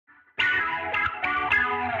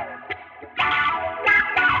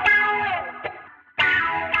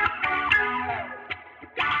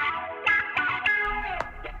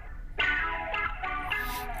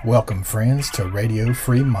Welcome, friends, to Radio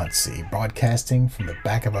Free Muncie, broadcasting from the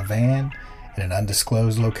back of a van in an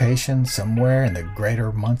undisclosed location somewhere in the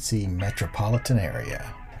greater Muncie metropolitan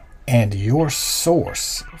area. And your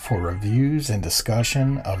source for reviews and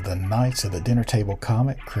discussion of the Knights of the Dinner Table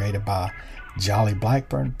comic created by Jolly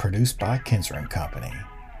Blackburn, produced by Kinzer & Company.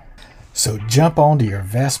 So jump onto your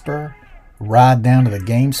Vesper, ride down to the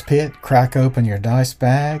games pit, crack open your dice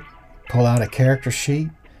bag, pull out a character sheet.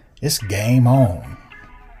 It's game on.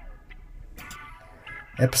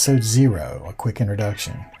 Episode 0, a quick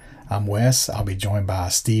introduction. I'm Wes. I'll be joined by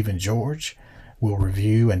Steve and George. We'll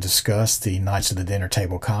review and discuss the Knights of the Dinner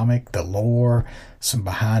Table comic, the lore, some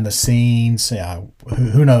behind the scenes.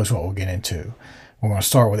 Who knows what we'll get into. We're going to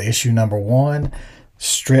start with issue number 1,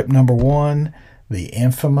 strip number 1, the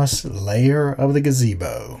infamous Lair of the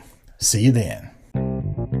Gazebo. See you then.